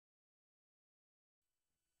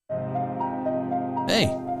Hey,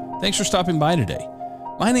 thanks for stopping by today.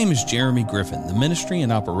 My name is Jeremy Griffin, the Ministry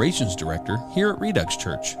and Operations Director here at Redux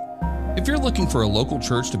Church. If you're looking for a local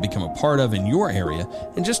church to become a part of in your area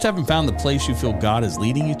and just haven't found the place you feel God is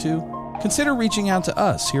leading you to, consider reaching out to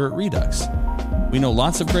us here at Redux. We know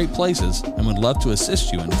lots of great places and would love to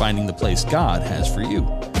assist you in finding the place God has for you.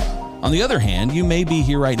 On the other hand, you may be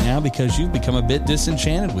here right now because you've become a bit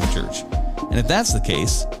disenchanted with church. And if that's the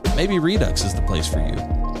case, maybe Redux is the place for you.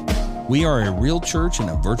 We are a real church in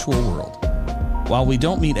a virtual world. While we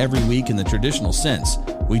don't meet every week in the traditional sense,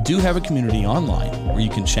 we do have a community online where you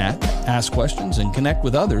can chat, ask questions, and connect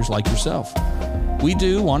with others like yourself. We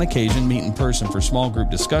do, on occasion, meet in person for small group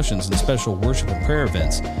discussions and special worship and prayer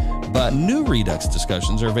events, but new Redux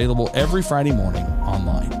discussions are available every Friday morning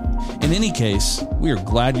online. In any case, we are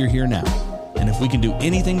glad you're here now, and if we can do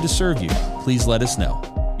anything to serve you, please let us know.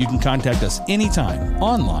 You can contact us anytime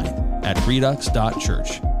online at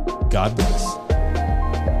redux.church. God bless.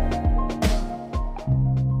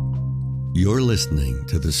 You're listening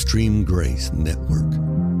to the Stream Grace Network.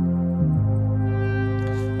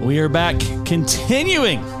 We are back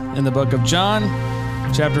continuing in the book of John,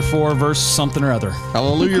 chapter 4, verse something or other.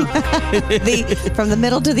 Hallelujah. From the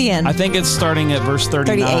middle to the end. I think it's starting at verse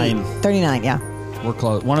 39. 39, yeah. We're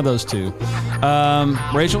close. One of those two.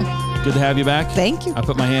 Rachel, good to have you back. Thank you. I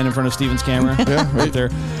put my hand in front of Stephen's camera. Yeah, right there.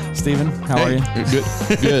 Stephen, how are you?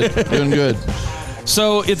 Good. Doing good.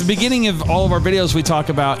 So at the beginning of all of our videos, we talk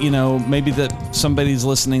about, maybe that somebody's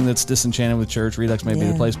listening that's disenchanted with church. Redux may be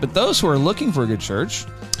the place. But those who are looking for a good church,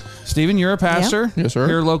 Stephen, you're a pastor. Yeah. Yes, sir.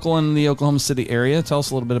 You're local in the Oklahoma City area. Tell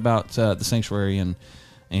us a little bit about the sanctuary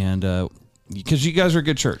and because you guys are a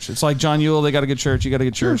good church. It's like John Ewell, they got a good church. You got a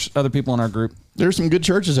good church. Other people in our group. There's some good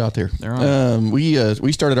churches out there. There are.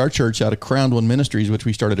 We started our church out of Crown One Ministries, which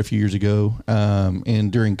we started a few years ago.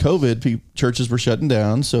 And during COVID, churches were shutting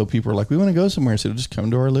down. So people were like, we want to go somewhere. So just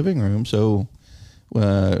come to our living room. So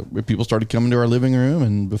people started coming to our living room.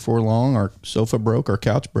 And before long, our sofa broke, our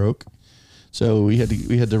couch broke. So we had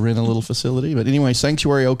to rent a little facility. But anyway,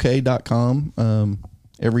 sanctuaryok.com.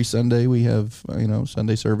 Every Sunday we have,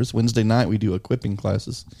 Sunday service. Wednesday night we do equipping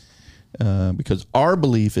classes because our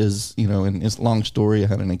belief is, and it's a long story. I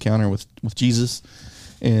had an encounter with Jesus,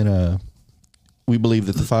 and we believe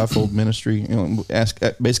that the fivefold ministry,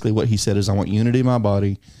 basically what he said is, I want unity in my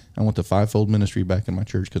body. I want the fivefold ministry back in my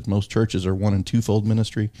church because most churches are one and twofold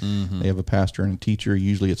ministry. Mm-hmm. They have a pastor and a teacher.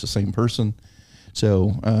 Usually it's the same person.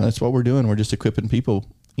 So that's what we're doing. We're just equipping people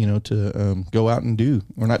to go out and do.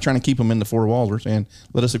 We're not trying to keep them in the four walls. We're saying,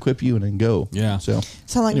 let us equip you and then go. Yeah. So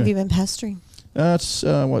how long have you been pastoring? It's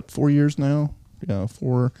 4 years now. Yeah,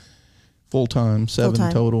 4 full-time,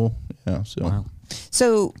 7 total. Yeah. So, wow.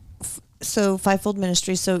 So fivefold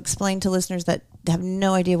ministry. So explain to listeners that have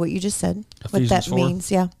no idea what you just said, Ephesians what that 4.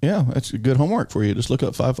 means. Yeah. Yeah, that's good homework for you. Just look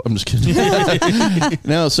up five. I'm just kidding.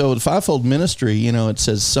 No, so the fivefold ministry, it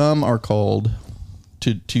says some are called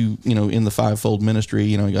to in the fivefold ministry,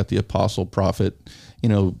 you got the apostle, prophet,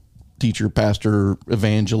 teacher, pastor,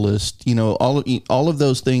 evangelist, all of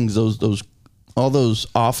those things, all those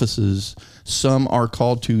offices, some are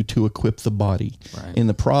called to equip the body. Right. And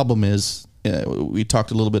the problem is, we talked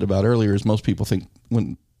a little bit about earlier, is most people think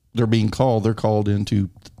when they're being called, they're called into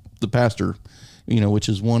the pastor, which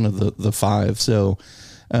is one of the five. So,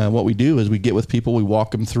 what we do is we get with people, we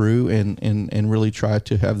walk them through and really try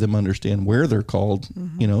to have them understand where they're called,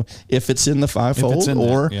 if it's in the fivefold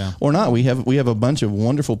or not. We have a bunch of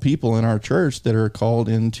wonderful people in our church that are called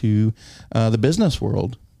into the business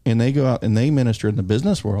world, and they go out and they minister in the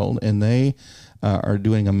business world, and they are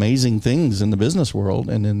doing amazing things in the business world,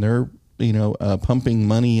 and then they're pumping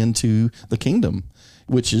money into the kingdom,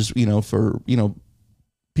 which is for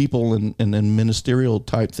people and ministerial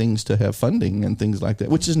type things to have funding and things like that,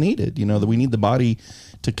 which is needed, that we need the body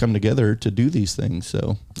to come together to do these things.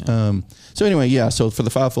 So, so anyway, so for the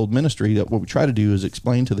fivefold ministry, what we try to do is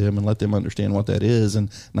explain to them and let them understand what that is. And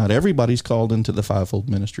not everybody's called into the fivefold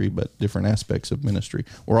ministry, but different aspects of ministry.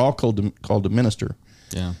 We're all called to minister.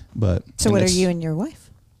 Yeah. But so what are you and your wife?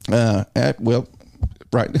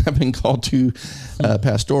 Right. I've been called to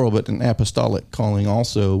pastoral, but an apostolic calling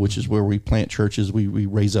also, which is where we plant churches. We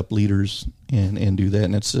raise up leaders and do that.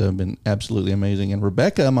 And it's been absolutely amazing. And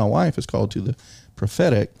Rebecca, my wife, is called to the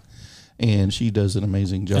prophetic, and she does an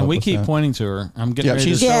amazing job. And we keep pointing to her. I'm getting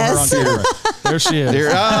ready to show her on camera. There she is.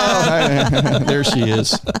 There she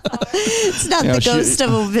is. It's not the ghost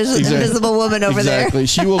of a invisible woman over there. Exactly.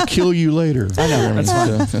 She will kill you later. I know.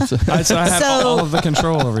 So I have all of the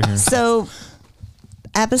control over here. So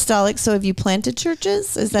apostolic. So have you planted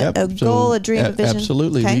churches? Is that a goal, a dream, a vision?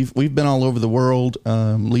 Absolutely. Okay. We've been all over the world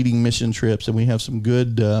leading mission trips, and we have some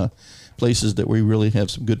good places that we really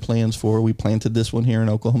have some good plans for. We planted this one here in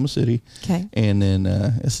Oklahoma City. Okay. And then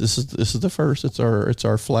this is the first. It's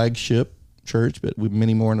our flagship church, but we have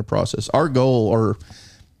many more in the process. Our goal, or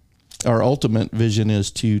our ultimate vision,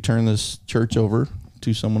 is to turn this church over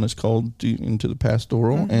to someone that's called into the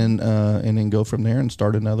pastoral, and then go from there and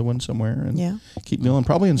start another one somewhere and keep going.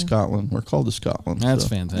 Probably in Scotland. We're called to Scotland. That's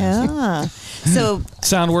fantastic. Yeah. So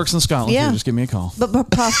Sound works in Scotland. Yeah. Too. Just give me a call. But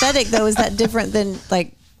prophetic though, is that different than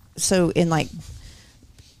like, so in like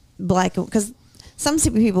black, because some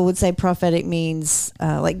people would say prophetic means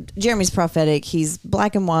like Jeremy's prophetic. He's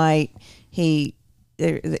black and white. He,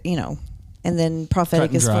 and then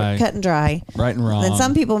prophetic is for cut and dry. Right and wrong. And then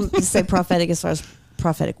some people say prophetic as far as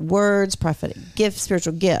prophetic words, prophetic gift,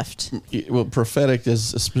 spiritual gift. Well, prophetic is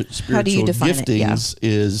spiritual How do you define it? giftings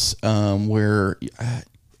is where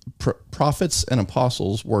prophets and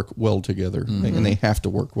apostles work well together, and they have to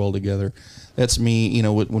work well together. That's me.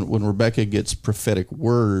 When Rebecca gets prophetic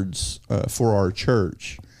words for our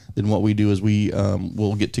church, then what we do is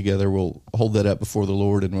we'll get together, we'll hold that up before the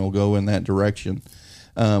Lord, and we'll go in that direction.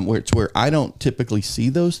 Where I don't typically see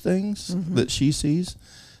those things that she sees.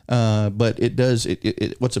 But it does.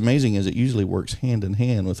 What's amazing is it usually works hand in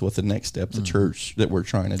hand with what the next step, the church that we're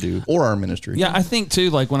trying to do, or our ministry. Yeah, I think too.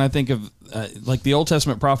 Like when I think of like the Old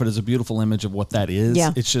Testament prophet is a beautiful image of what that is.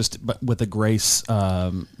 Yeah. It's just but with a grace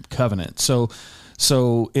covenant. So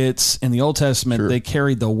it's in the Old Testament they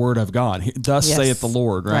carried the word of God. Thus saith the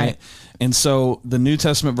Lord, right? And so the New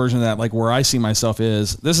Testament version of that, like where I see myself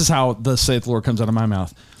is, this is how thus saith the Lord comes out of my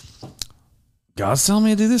mouth. God's telling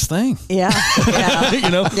me to do this thing. Yeah.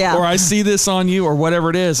 Or I see this on you, or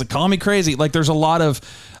whatever it is. Like, call me crazy. Like there's a lot of,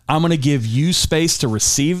 I'm going to give you space to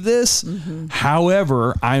receive this.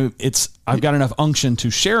 However, I've got enough unction to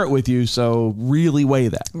share it with you. So really weigh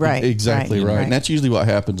that. Right. Exactly right. And that's usually what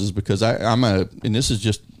happens is because and this is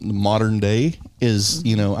just modern day is,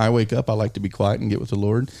 I wake up, I like to be quiet and get with the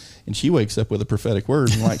Lord. And she wakes up with a prophetic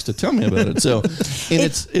word and likes to tell me about it. So, and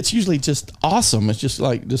it's usually just awesome. It's just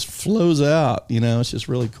like, just flows out, it's just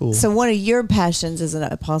really cool. So one of your passions as an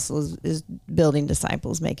apostle is building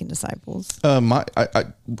disciples, making disciples. My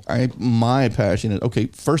passion is, okay,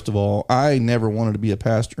 first of all, I never wanted to be a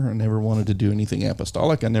pastor. I never wanted to do anything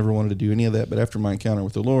apostolic. I never wanted to do any of that. But after my encounter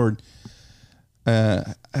with the Lord,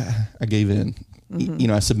 I gave in.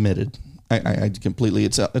 I submitted. I completely.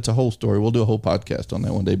 It's a whole story. We'll do a whole podcast on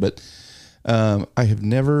that one day. But I have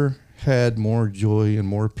never had more joy and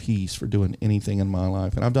more peace for doing anything in my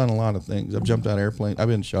life. And I've done a lot of things. I've jumped out of airplanes. I've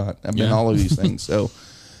been shot. I've been all of these things. So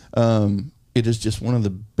it is just one of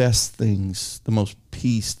the best things, the most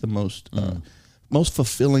peace, the most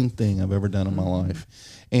fulfilling thing I've ever done in my life.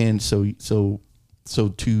 And so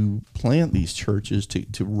to plant these churches,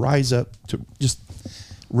 to rise up, to just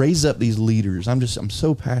raise up these leaders. I'm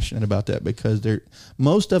so passionate about that because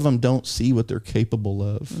most of them don't see what they're capable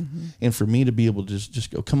of. And for me to be able to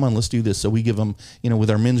just go, come on, let's do this. So we give them, with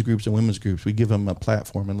our men's groups and women's groups, we give them a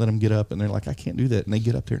platform and let them get up, and they're like, I can't do that. And they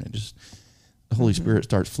get up there and the Holy Spirit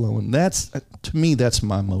starts flowing. That's, to me, that's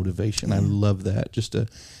my motivation. I love that, just to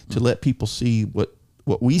let people see what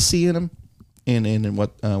we see in them. And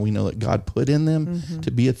what we know that God put in them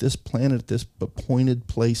to be at this planet, at this appointed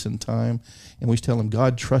place and time. And we tell them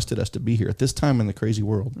God trusted us to be here at this time in the crazy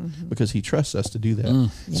world because he trusts us to do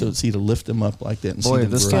that. So to lift them up like that. And Boy, see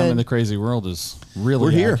them this grow. time in the crazy world is really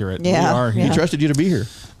We're here. accurate. Yeah. We are here. He trusted you to be here.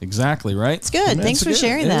 Exactly, right? It's good. Thanks for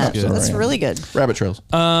sharing that. Good. That's really good. Rabbit trails.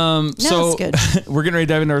 So it's good. we're getting ready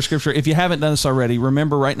to dive into our scripture. If you haven't done this already,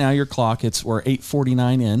 remember right now your clock, we're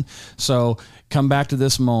 8:49 in. So come back to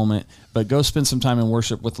this moment, but go spend some time in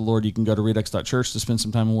worship with the Lord. You can go to Redux.church to spend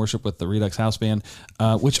some time in worship with the Redux House Band,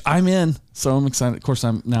 which I'm in. So I'm excited. Of course,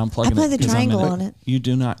 I'm plugging it. I play the 'cause I'm in triangle on it. You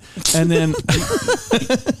do not. And then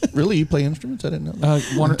Really? You play instruments? I didn't know.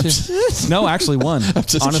 one or two. No, actually one.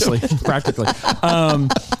 Honestly, practically.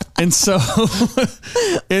 And so,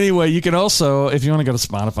 anyway, you can also, if you want to go to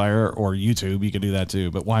Spotify or YouTube, you can do that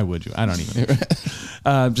too. But why would you? I don't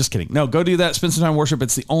even. Just kidding. No, go do that. Spend some time in worship.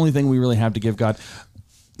 It's the only thing we really have to give God.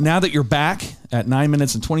 Now that you're back at 9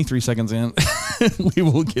 minutes and 23 seconds in, we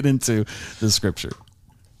will get into the scripture.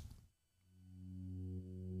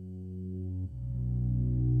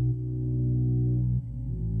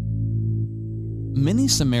 Many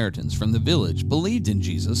Samaritans from the village believed in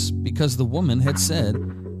Jesus because the woman had said,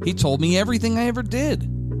 "He told me everything I ever did."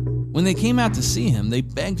 When they came out to see him, they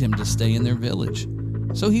begged him to stay in their village.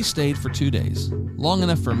 So he stayed for 2 days, long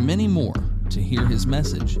enough for many more to hear his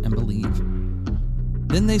message and believe.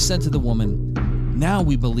 Then they said to the woman, "Now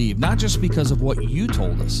we believe, not just because of what you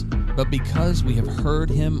told us, but because we have heard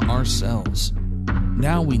him ourselves.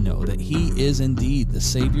 Now we know that he is indeed the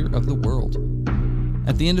Savior of the world.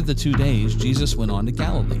 At the end of the 2 days, Jesus went on to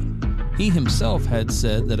Galilee. He himself had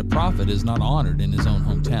said that a prophet is not honored in his own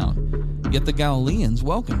hometown, yet the Galileans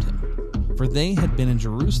welcomed him, for they had been in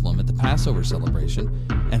Jerusalem at the Passover celebration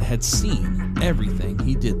and had seen everything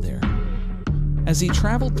he did there. As he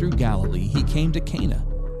traveled through Galilee, he came to Cana,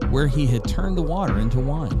 where he had turned the water into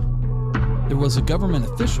wine. There was a government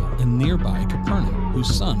official in nearby Capernaum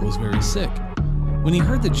whose son was very sick. When he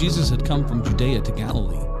heard that Jesus had come from Judea to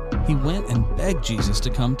Galilee, he went and begged Jesus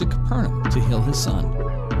to come to Capernaum to heal his son,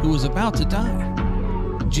 who was about to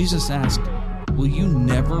die. Jesus asked, "Will you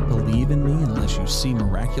never believe in me unless you see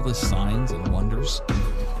miraculous signs and wonders?"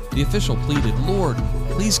 The official pleaded, "Lord,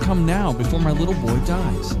 please come now before my little boy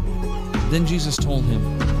dies." Then Jesus told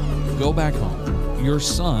him, "Go back home. Your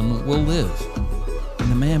son will live."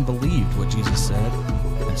 And the man believed what Jesus said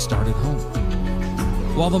and started home.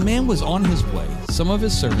 While the man was on his way, some of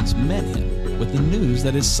his servants met him with the news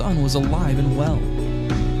that his son was alive and well.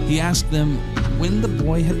 He asked them when the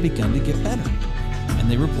boy had begun to get better.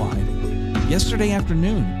 And they replied, "Yesterday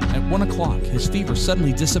afternoon at 1 o'clock, his fever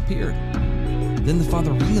suddenly disappeared." Then the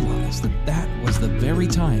father realized that that was the very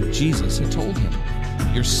time Jesus had told him,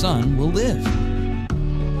 "Your son will live."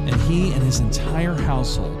 And he and his entire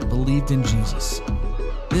household believed in Jesus.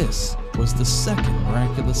 This was the second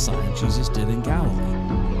miraculous sign Jesus did in Galilee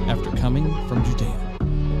after coming from Judea.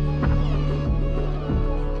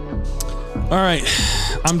 All right,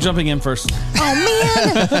 I'm jumping in first. Oh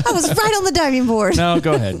man, I was right on the diving board. No,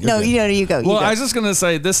 go ahead. No, you go. Well, I was just going to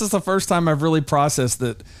say, this is the first time I've really processed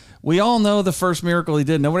that we all know the first miracle he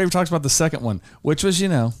did. Nobody ever talks about the second one, which was,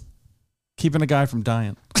 keeping a guy from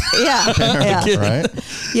dying. Yeah. Yeah. Right?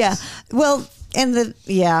 Yeah. Well,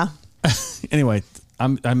 Anyway,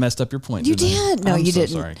 I messed up your point. You didn't I? did. No, I'm you so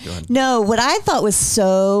didn't. Sorry. Go ahead. No, what I thought was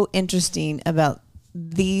so interesting about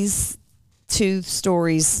these two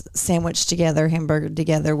stories sandwiched together, hamburgered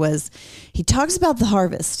together, was he talks about the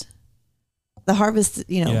harvest. The harvest,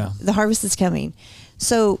 the harvest is coming.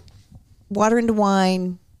 So water into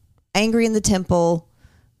wine, angry in the temple,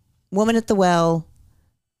 woman at the well,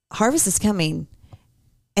 harvest is coming.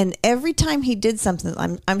 And every time he did something,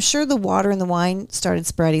 I'm sure the water and the wine started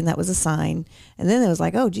spreading. That was a sign. And then it was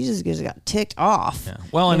like, oh, Jesus just got ticked off. Yeah.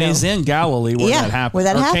 Well, and he's in Galilee where that happened. Where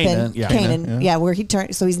that or happened. Canaan. Canaan, where he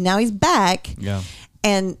turned. So he's back. Yeah.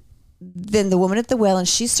 And then the woman at the well, and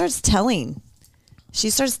she starts telling,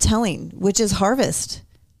 which is harvest.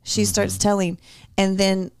 She starts telling. And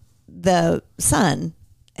then the son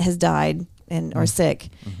has died or sick.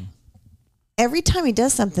 Mm-hmm. Every time he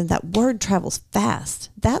does something, that word travels fast.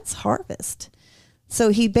 That's harvest. So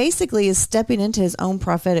he basically is stepping into his own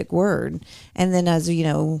prophetic word. And then as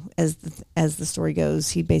the story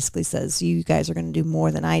goes, he basically says, you guys are going to do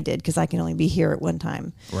more than I did because I can only be here at one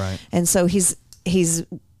time. Right. And so he's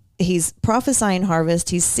prophesying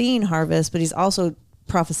harvest. He's seeing harvest, but he's also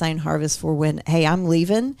prophesying harvest for when, hey, I'm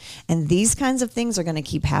leaving and these kinds of things are going to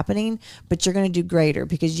keep happening, but you're going to do greater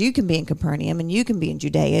because you can be in Capernaum and you can be in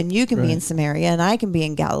Judea and you can be in Samaria and I can be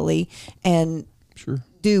in Galilee and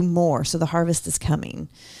do more. So the harvest is coming.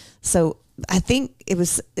 So I think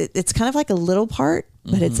it's kind of like a little part,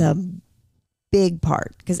 but it's a big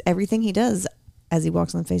part because everything he does as he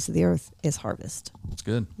walks on the face of the earth is harvest. That's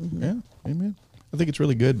good. Mm-hmm. Yeah. Amen. I think it's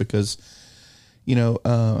really good because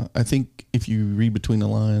I think if you read between the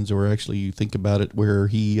lines or actually you think about it where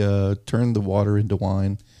he turned the water into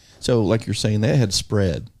wine. So like you're saying, that had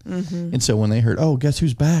spread. Mm-hmm. And so when they heard, oh, guess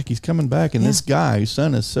who's back? He's coming back. And this guy, whose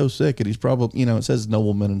son is so sick, and he's probably, it says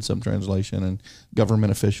nobleman in some translation and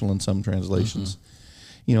government official in some translations.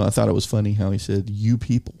 Mm-hmm. I thought it was funny how he said, you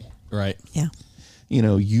people. Right. Yeah.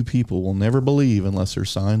 You people will never believe unless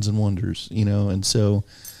there's signs and wonders, and so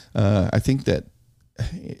I think that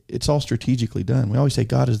it's all strategically done. We always say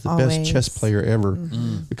God is the best chess player ever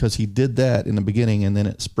because he did that in the beginning and then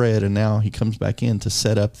it spread and now he comes back in to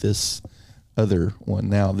set up this other one.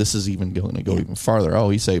 Now this is even going to go even farther. Oh,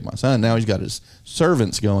 he saved my son. Now he's got his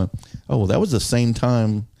servants going, oh, well, that was the same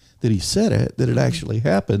time that he said it, that it actually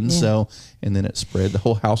happened. Yeah. So, and then it spread. The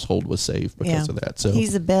whole household was saved because of that. So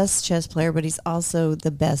he's the best chess player, but he's also the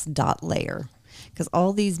best dot layer because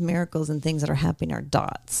all these miracles and things that are happening are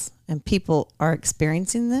dots. And people are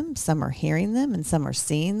experiencing them. Some are hearing them and some are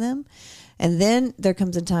seeing them. And then there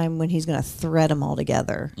comes a time when he's going to thread them all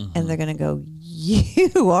together. Mm-hmm. And they're going to go,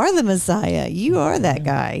 you are the Messiah. You are that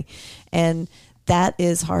guy. And that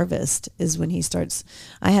is harvest, is when he starts.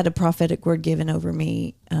 I had a prophetic word given over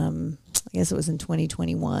me. I guess it was in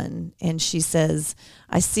 2021. And she says,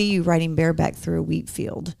 I see you riding bareback through a wheat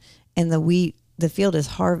field. And the the field is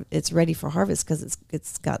it's ready for harvest because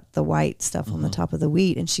it's got the white stuff on the top of the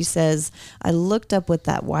wheat. And she says, I looked up what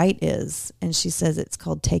that white is, and she says it's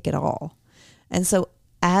called take it all. And so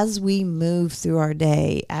as we move through our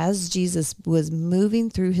day, as Jesus was moving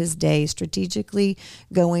through his day, strategically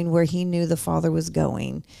going where he knew the Father was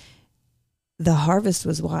going, the harvest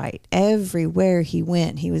was white. Everywhere he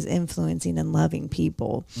went, he was influencing and loving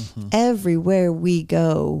people. Everywhere we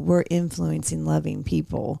go, we're influencing, loving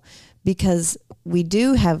people, because we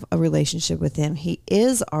do have a relationship with him. He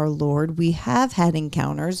is our Lord. We have had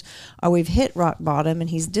encounters, or we've hit rock bottom,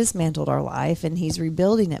 and he's dismantled our life, and he's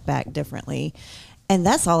rebuilding it back differently. And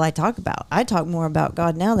that's all I talk about. I talk more about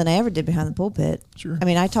God now than I ever did behind the pulpit. Sure. I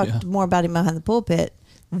mean, I talked more about him behind the pulpit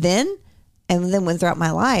then, and then went throughout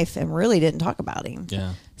my life and really didn't talk about him.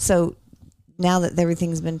 Yeah. So now that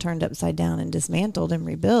everything's been turned upside down and dismantled and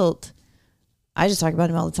rebuilt, I just talk about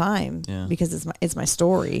him all the time because it's my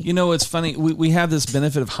story. You know, it's funny. We have this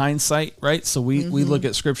benefit of hindsight, right? So we look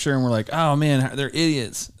at scripture and we're like, oh man, they're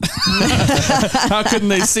idiots. How couldn't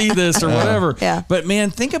they see this or whatever? Yeah. But man,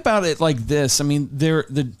 think about it like this. I mean,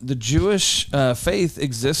 the Jewish faith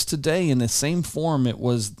exists today in the same form it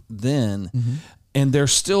was then. And they're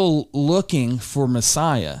still looking for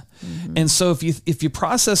Messiah. And so if you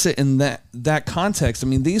process it in that context, I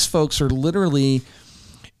mean, these folks are literally,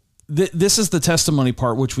 this is the testimony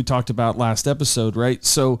part, which we talked about last episode, right?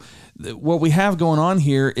 So what we have going on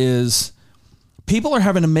here is people are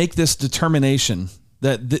having to make this determination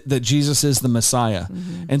that Jesus is the Messiah.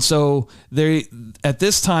 And so at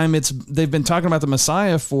this time, they've been talking about the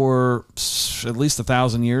Messiah for at least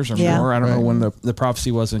 1,000 years or more. I don't know when the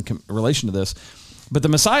prophecy was in relation to this. But the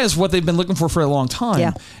Messiah is what they've been looking for a long time.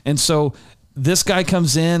 Yeah. And so this guy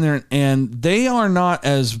comes in and they are not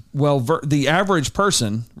as well, the average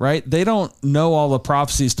person, right? They don't know all the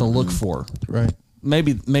prophecies to look for. Right.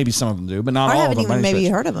 Maybe some of them do, but not or all of them. Haven't even maybe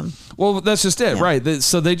heard of them. Well, that's just it, right?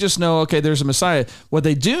 So they just know, okay, there's a Messiah. What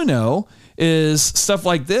they do know is stuff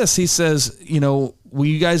like this. He says, will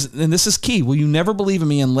you guys, and this is key, will you never believe in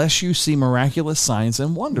me unless you see miraculous signs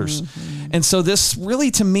and wonders? And so this really,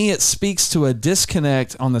 to me, it speaks to a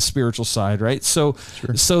disconnect on the spiritual side, right? So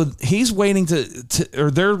he's waiting or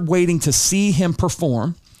they're waiting to see him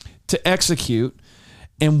perform, to execute.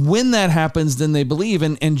 And when that happens, then they believe.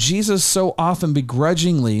 And Jesus so often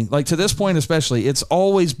begrudgingly, like to this point especially, it's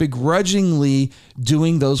always begrudgingly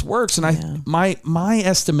doing those works. And my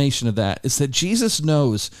estimation of that is that Jesus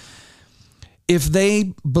knows if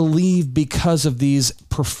they believe because of these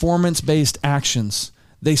performance-based actions,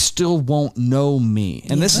 they still won't know me.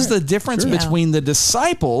 And this is the difference between the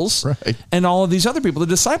disciples and all of these other people. The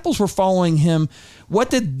disciples were following him.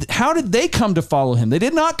 How did they come to follow him? They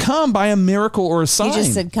did not come by a miracle or a sign. He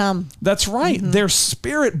just said, come. That's right. Their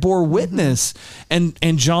spirit bore witness. And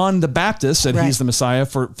John the Baptist said he's the Messiah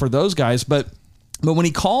for those guys. But when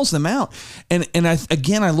he calls them out, and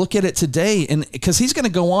I look at it today, and because he's going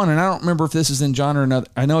to go on, and I don't remember if this is in John or another,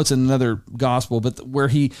 I know it's in another gospel, but where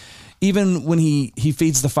even when he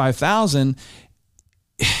feeds the 5,000,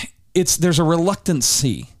 there's a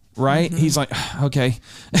reluctancy, right? He's like, okay,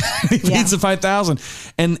 he feeds the 5,000.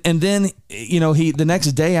 And then, the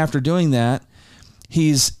next day after doing that,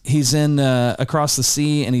 he's in across the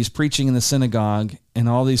sea and he's preaching in the synagogue, and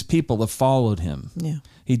all these people have followed him. Yeah.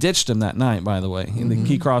 He ditched him that night, by the way.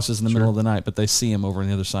 He crosses in the middle of the night, but they see him over on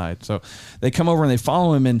the other side. So they come over and they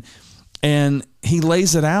follow him, and he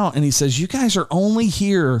lays it out, and he says, you guys are only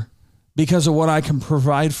here because of what I can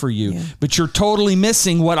provide for you, but you're totally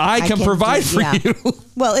missing what I can provide for you.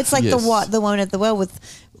 Well, it's like the one at the well with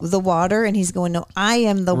the water, and he's going, no, I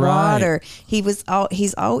am the water. He's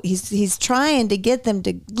trying to get them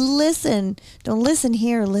to listen. Don't listen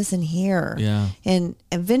here, listen here. Yeah. And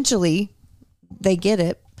eventually they get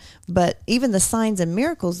it. But even the signs and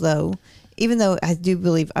miracles, though, even though I do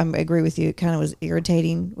believe, I agree with you, it kind of was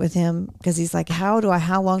irritating with him, because he's like, how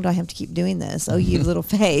long do I have to keep doing this? Oh, you little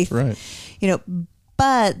faith. Right.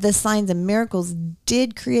 But the signs and miracles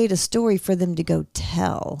did create a story for them to go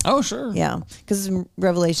tell. Oh, sure. Yeah. Because in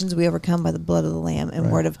Revelations, we overcome by the blood of the Lamb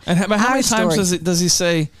and word of And how many times does he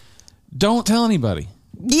say, don't tell anybody?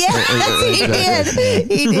 Yes, he did.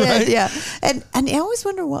 He did, right? Yeah. And I always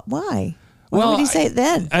wonder why. Why would he say it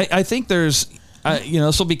then? I think there's,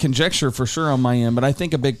 this will be conjecture for sure on my end, but I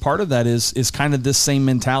think a big part of that is kind of this same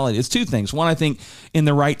mentality. It's two things. One, I think in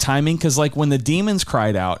the right timing, because like when the demons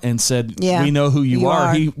cried out and said, we know who you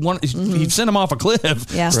are, he sent them off a cliff.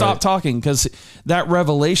 Yeah. Stop talking, because that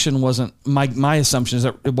revelation wasn't, my assumption is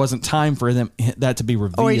that it wasn't time for that to be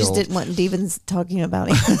revealed. Or he just didn't want demons talking about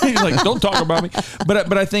him. He's like, don't talk about me.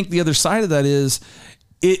 But I think the other side of that is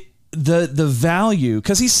the value,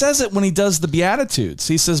 because he says it when he does the Beatitudes.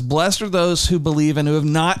 He says, blessed are those who believe and who have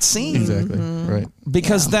not seen. Exactly. Right.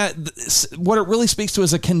 Because that what it really speaks to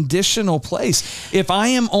is a conditional place. If I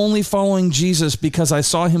am only following Jesus because I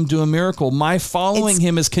saw him do a miracle, my following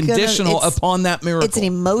him is conditional upon that miracle. It's an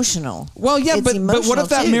emotional. Well, yeah, but what if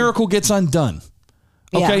that miracle gets undone?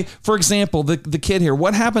 Okay, Yeah. for example, the kid here.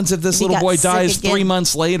 What happens if this little boy dies 3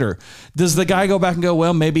 months later? Does the guy go back and go,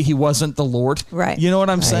 well, maybe he wasn't the Lord? Right. You know what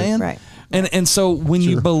I'm saying? Right. And so when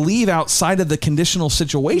you believe outside of the conditional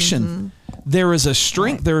situation, there is a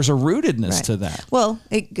strength, there is a rootedness to that. Well,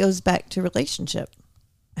 it goes back to relationship,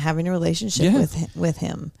 having a relationship with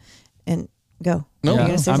him, and go. No,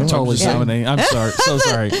 Yeah, I'm totally dominating. I'm sorry. So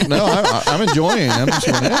sorry. No, I'm enjoying it. I'm just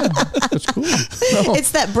going, yeah, that's cool. No.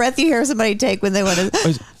 It's that breath you hear somebody take when they want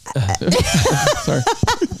to. Sorry.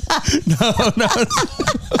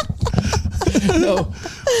 No.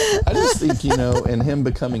 I just think, and him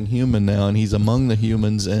becoming human now, and he's among the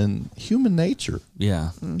humans, and human nature,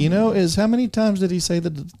 Yeah. is how many times did he say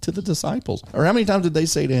that to the disciples? Or how many times did they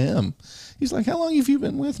say to him? He's like, how long have you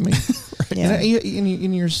been with me? Yeah.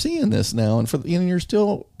 And you're seeing this now, and you're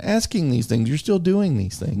still asking these things. You're still doing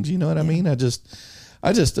these things. You know what I mean? I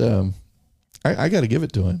got to give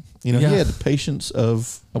it to him. He had the patience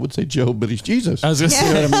of, I would say Job, but he's Jesus. I was going to say,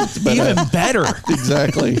 You know what I mean? But, even better.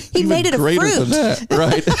 Exactly. He made it a greater fruit. than that,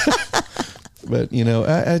 right? But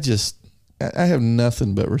I have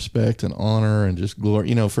nothing but respect and honor and just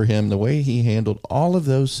glory, for him, the way he handled all of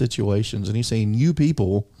those situations. And he's saying, you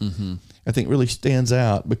people, I think really stands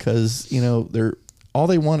out because, they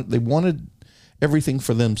wanted everything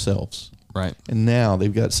for themselves. Right. And now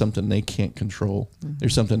they've got something they can't control.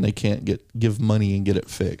 There's something they can't give money and get it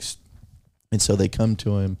fixed. And so they come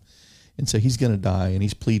to him and say he's going to die, and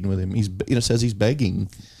he's pleading with him. He's says he's begging,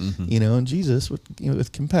 and Jesus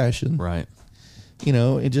with compassion. Right.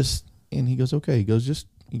 And he goes, okay. He goes,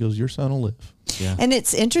 your son will live. Yeah. And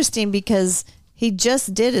it's interesting because he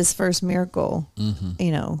just did his first miracle,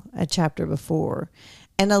 a chapter before.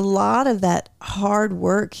 And a lot of that hard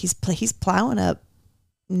work, he's plowing up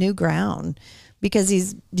new ground because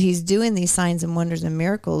he's doing these signs and wonders and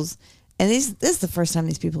miracles. And this is the first time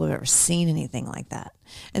these people have ever seen anything like that.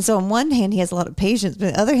 And so on one hand, he has a lot of patience, but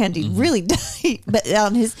on the other hand, he really does. But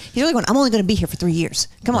on he's really going, I'm only going to be here for 3 years.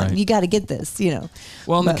 Come on, you got to get this,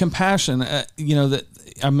 Well, and the compassion, that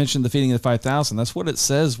I mentioned the feeding of the 5,000. That's what it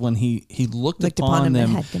says when he looked upon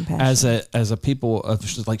them as a people of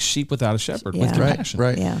just like sheep without a shepherd with compassion.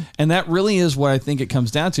 Right. Yeah. And that really is what I think it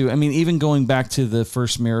comes down to. I mean, even going back to the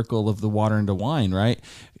first miracle of the water into wine, right?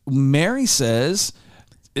 Mary says,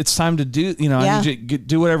 it's time to do, I need you to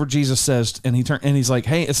do whatever Jesus says. And he's like,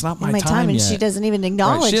 hey, it's not my time and yet. she doesn't even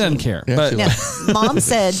acknowledge She doesn't him. care. Yeah, but Mom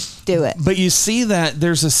said, do it. But you see that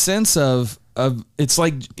there's a sense of it's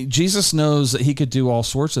like Jesus knows that he could do all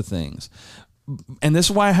sorts of things. And this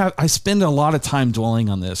is why I spend a lot of time dwelling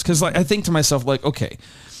on this. Because I think to myself, like, okay,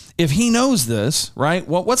 if he knows this, right,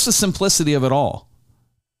 what's the simplicity of it all?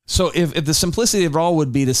 So if the simplicity of it all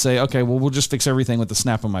would be to say, okay, well, we'll just fix everything with the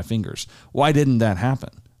snap of my fingers. Why didn't that happen?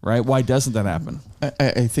 Right? Why doesn't that happen?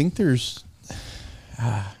 I think there's,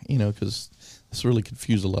 because this really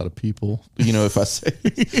confused a lot of people. If I say,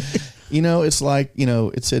 it's like,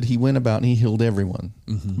 it said he went about and he healed everyone.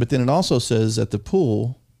 But then it also says at the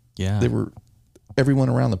pool, everyone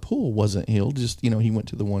around the pool wasn't healed. Just, he went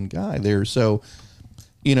to the one guy there. So,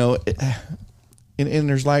 and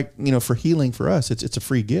there's like, for healing for us, it's a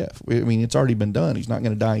free gift. I mean, it's already been done. He's not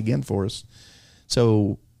going to die again for us.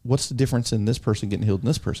 So what's the difference in this person getting healed and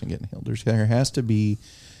this person getting healed? There has to be,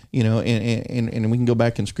 and we can go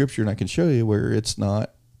back in scripture and I can show you where it's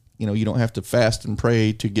not, you don't have to fast and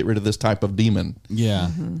pray to get rid of this type of demon. Yeah.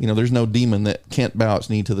 There's no demon that can't bow its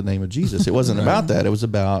knee to the name of Jesus. It wasn't about that. It was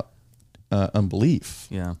about unbelief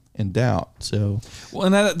and doubt. So,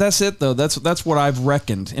 well, and that's it though. That's what I've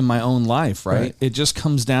reckoned in my own life, right? It just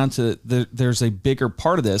comes down to there's a bigger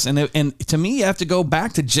part of this. And to me, you have to go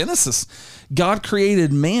back to Genesis. God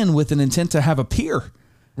created man with an intent to have a peer.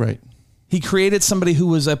 Right. He created somebody who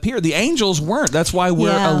was a peer. The angels weren't. That's why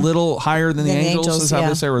we're a little higher than the angels, is how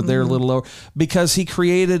they say, or they're a little lower. Because he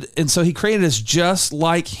created us just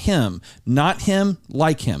like him. Not him,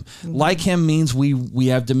 like him. Like him means we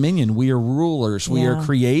have dominion. We are rulers. We are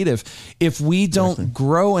creative. If we don't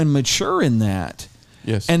grow and mature in that,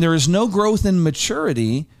 and there is no growth in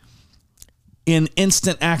maturity in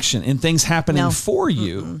instant action, in things happening for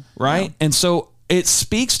you, right? And so it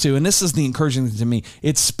speaks to, and this is the encouraging thing to me,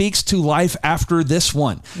 it speaks to life after this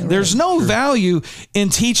one. Right. There's no value in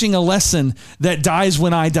teaching a lesson that dies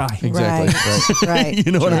when I die. Exactly. Right.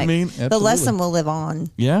 You know what I mean? Absolutely. The lesson will live on.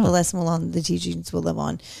 Yeah. The lesson will on, the teachings will live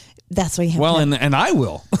on. That's what you have. Well, to have. and I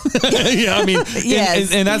will. Yeah, I mean,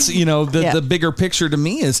 Yes. and that's, the bigger picture to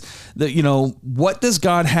me is that, what does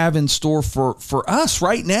God have in store for us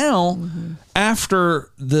right now after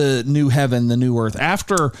the new heaven, the new earth,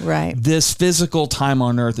 after this physical time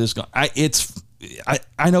on earth is gone.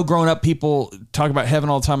 I know growing up, people talk about heaven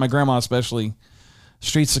all the time. My grandma, especially,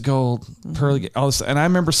 streets of gold, pearly, all this. And I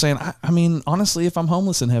remember saying, I mean, honestly, if I'm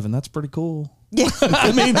homeless in heaven, that's pretty cool. Yeah.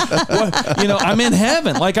 I mean, I'm in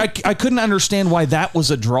heaven. Like I couldn't understand why that was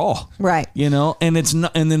a draw. Right. And it's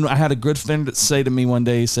not, and then I had a good friend say to me one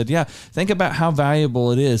day, he said, yeah, think about how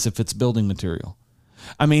valuable it is if it's building material.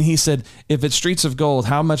 I mean, he said, if it's streets of gold,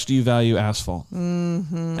 how much do you value asphalt?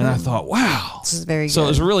 Mm-hmm. And I thought, wow. This is very good. So it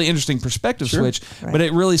was a really interesting perspective switch, but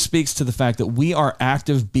it really speaks to the fact that we are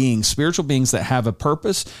active beings, spiritual beings that have a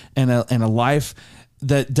purpose and a life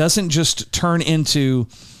that doesn't just turn into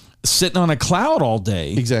sitting on a cloud all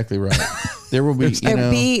day. Exactly right. There will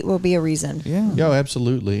be, will be a reason. Yeah,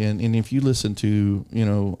 absolutely. And if you listen to,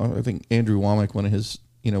 I think Andrew Womack, one of his,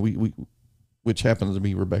 we which happens to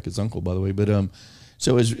be Rebecca's uncle, by the way, but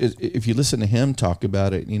so if you listen to him talk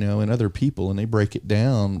about it, and other people, and they break it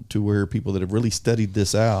down to where people that have really studied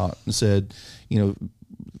this out and said,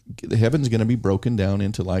 heaven's going to be broken down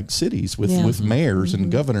into like cities with mayors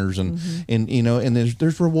and governors and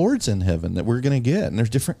there's rewards in heaven that we're going to get, and there's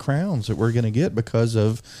different crowns that we're going to get because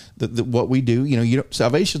of what we do.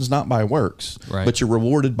 Salvation's not by works, but you're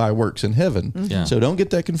rewarded by works in heaven. Yeah. So don't get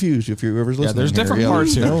that confused if you're ever listening. Yeah, there's different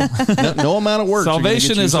parts here. No amount of works.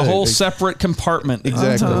 Salvation is a whole separate compartment to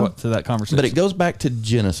that conversation. But it goes back to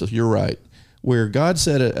Genesis. You're right, where God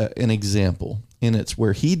set an example, and it's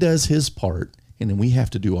where He does His part. And then we have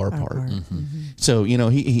to do our part. Mm-hmm. So,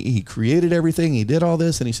 he created everything. He did all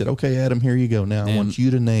this. And he said, okay, Adam, here you go. Now I want you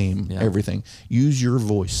to name everything. Use your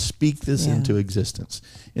voice. Speak this into existence.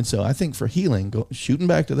 And so I think for healing, shooting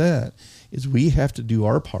back to that, is we have to do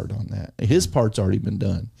our part on that. His part's already been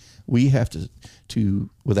done. We have to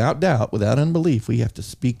without doubt, without unbelief, we have to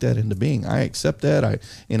speak that into being. I accept that.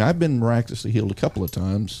 I've been miraculously healed a couple of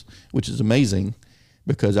times, which is amazing,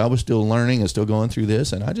 because I was still learning and still going through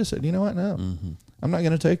this. And I just said, you know what? No, I'm not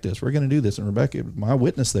going to take this. We're going to do this. And Rebecca, my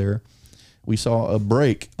witness there, we saw a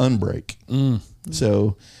unbreak.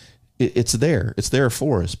 So it's there. It's there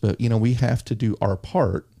for us. But, we have to do our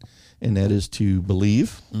part, and that is to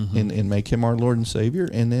believe and make Him our Lord and Savior,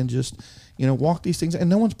 and then just, walk these things. And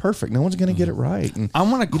no one's perfect. No one's going to get it right. And I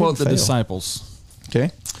want to quote the disciples. Okay.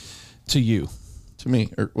 To you. To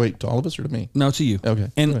me, or wait, to all of us or to me? No, to you.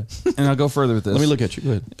 Okay. And I'll go further with this. Let me look at you. Go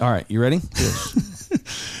ahead. All right. You ready? Yes.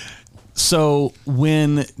 So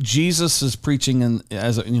when Jesus is preaching, and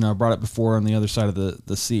as I brought it before, on the other side of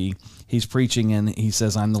the sea, he's preaching and he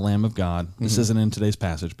says, I'm the Lamb of God. This isn't in today's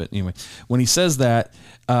passage, but anyway, when he says that,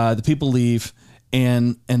 the people leave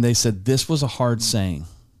and they said, this was a hard saying.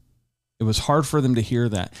 It was hard for them to hear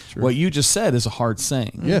that. Sure. What you just said is a hard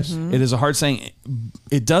saying. Yes. It is a hard saying.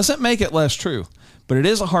 It doesn't make it less true, but it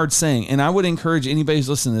is a hard saying. And I would encourage anybody who's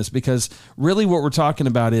listening to this, because really what we're talking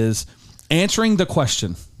about is answering the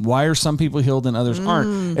question, why are some people healed and others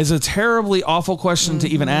aren't? It's a terribly awful question to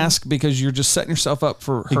even ask, because you're just setting yourself up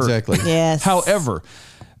for hurt. Exactly. Yes. However,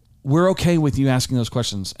 we're okay with you asking those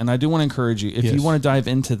questions. And I do want to encourage you, if you want to dive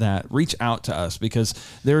into that, reach out to us, because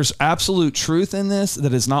there's absolute truth in this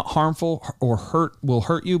that is not harmful or will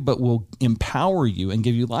hurt you, but will empower you and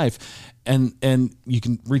give you life. And you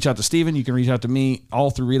can reach out to Stephen, you can reach out to me,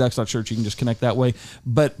 all through Redux.Church. You can just connect that way.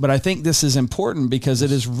 But I think this is important, because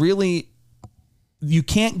it is really, you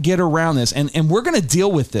can't get around this. And we're going to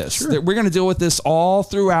deal with this. Sure. We're going to deal with this all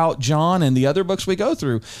throughout John and the other books we go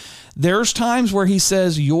through. There's times where he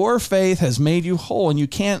says, your faith has made you whole, and you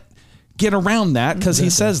can't get around that, because he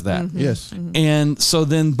says that. Mm-hmm. Yes. And so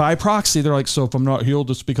then by proxy, they're like, so if I'm not healed,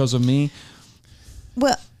 it's because of me.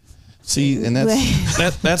 Well, see, and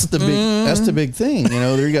that's the big thing.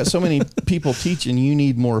 You got so many people teaching you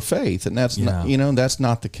need more faith, and that's not, that's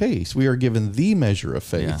not the case. We are given the measure of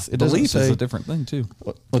faith. Yeah. Belief is a different thing too.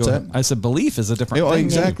 What's that? I said belief is a different thing.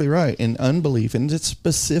 Exactly right. And unbelief, and it's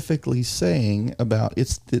specifically saying about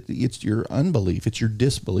it's your unbelief, it's your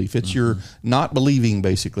disbelief, it's your not believing,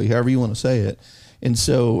 basically, however you want to say it. And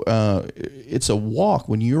so it's a walk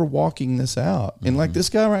when you're walking this out. And like this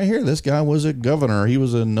guy right here, this guy was a governor. He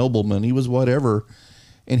was a nobleman. He was whatever.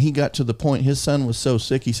 And he got to the point, his son was so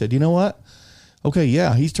sick, he said, you know what? Okay,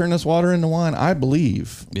 yeah, he's turned this water into wine. I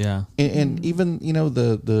believe. Yeah. And even,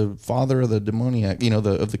 the father of the demoniac,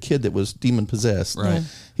 of the kid that was demon possessed. Right.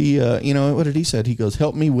 He, what did he say? He goes,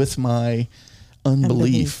 help me with my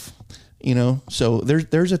unbelief. So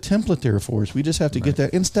there's a template there for us. We just have to get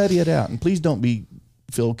that and study it out. And please don't be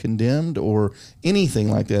feel condemned or anything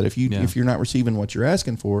like that. If you're not receiving what you're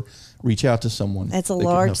asking for, reach out to someone. It's a that can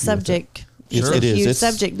large help you with that. subject. Sure. It's a It is. huge It's-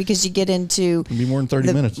 subject because you get into It can be more than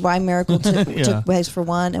 30 minutes. why miracle took Yeah. place for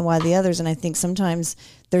one and why the others. And I think sometimes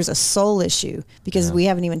there's a soul issue because we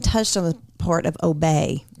haven't even touched on the part of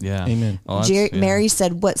obey. Yeah. Amen. Well, that's- Mary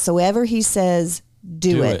said, whatsoever he says,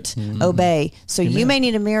 do it. Obey. So you may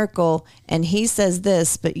need a miracle and he says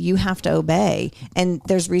this, but you have to obey. And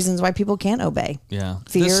there's reasons why people can't obey. Yeah.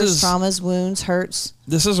 Fears, traumas, wounds, hurts.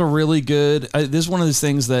 This is a really good. This is one of those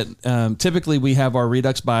things that typically we have our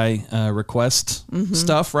Redux by request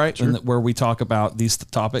stuff, right? Sure. Where we talk about these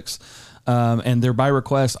topics, and they're by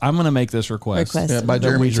request. I'm going to make this request. Yeah, by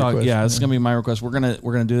That we Jeremy's request. Yeah, this is going to be my request. We're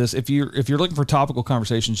gonna do this. If you're looking for topical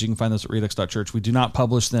conversations, you can find those at redux.church. We do not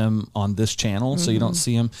publish them on this channel, so you don't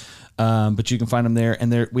see them. But you can find them there.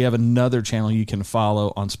 And we have another channel you can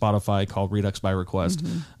follow on Spotify called Redux by Request,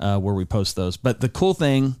 where we post those. But the cool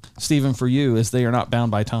thing, Stephen, for you is they are not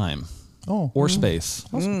bound by time or space.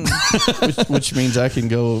 which means I can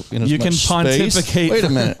go in as You much can space. pontificate. Wait a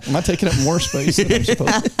minute. Am I taking up more space than I'm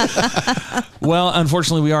supposed to? Well,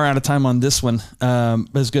 unfortunately, we are out of time on this one. But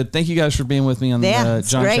it's good. Thank you guys for being with me on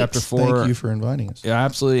it's John great. chapter 4. Thank you for inviting us. Yeah,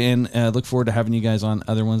 absolutely. And look forward to having you guys on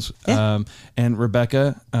other ones. Yeah. And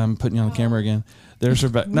Rebecca, I'm putting you on the camera again. There's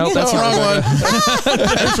Rebecca. No, that's not wrong Rebecca.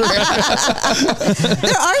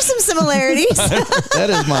 There are some similarities. That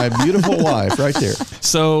is my beautiful wife right there.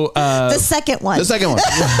 So The second one. The second one.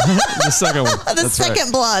 the second one. The That's second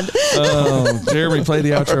right. blonde. Oh, Jeremy, play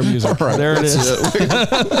the outro music. All right, There it that's is.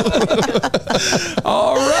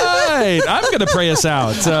 All right. I'm going to pray us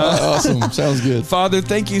out. Awesome. Sounds good. Father,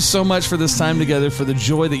 thank you so much for this time together, for the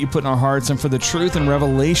joy that you put in our hearts, and for the truth and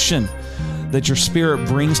revelation that your Spirit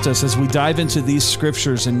brings to us as we dive into these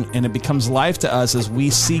scriptures, and it becomes life to us as we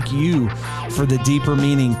seek you for the deeper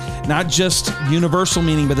meaning, not just universal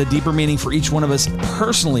meaning, but the deeper meaning for each one of us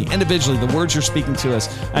personally, individually, the words you're speaking to us.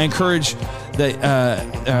 I encourage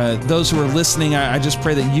that those who are listening, I just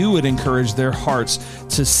pray that you would encourage their hearts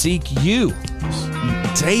to seek you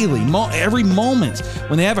daily, every moment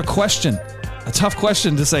when they have a question, a tough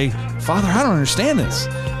question, to say, Father, I don't understand this,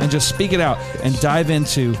 and just speak it out and dive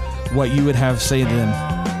into what you would have say to them.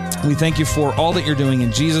 We thank you for all that you're doing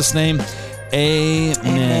in Jesus' name.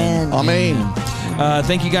 Amen. Amen.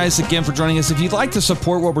 Thank you guys again for joining us. If you'd like to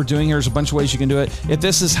support what we're doing here, there's a bunch of ways you can do it. If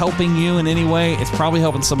this is helping you in any way, it's probably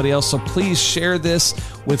helping somebody else. So please share this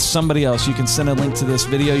with somebody else. You can send a link to this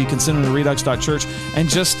video. You can send it to redux.church and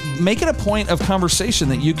just make it a point of conversation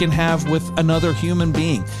that you can have with another human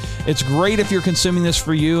being. It's great if you're consuming this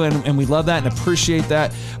for you, and we love that and appreciate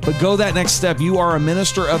that. But go that next step. You are a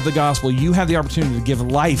minister of the gospel. You have the opportunity to give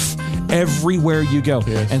life everywhere you go.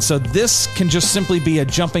 Yes. And so this can just simply be a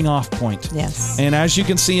jumping off point. Yes. And as you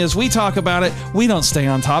can see, as we talk about it, we don't stay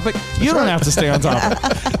on topic. You don't have to stay on topic.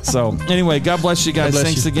 So anyway, God bless you guys. God bless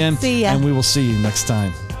Thanks you. again. See ya. And we will see you next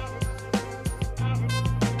time.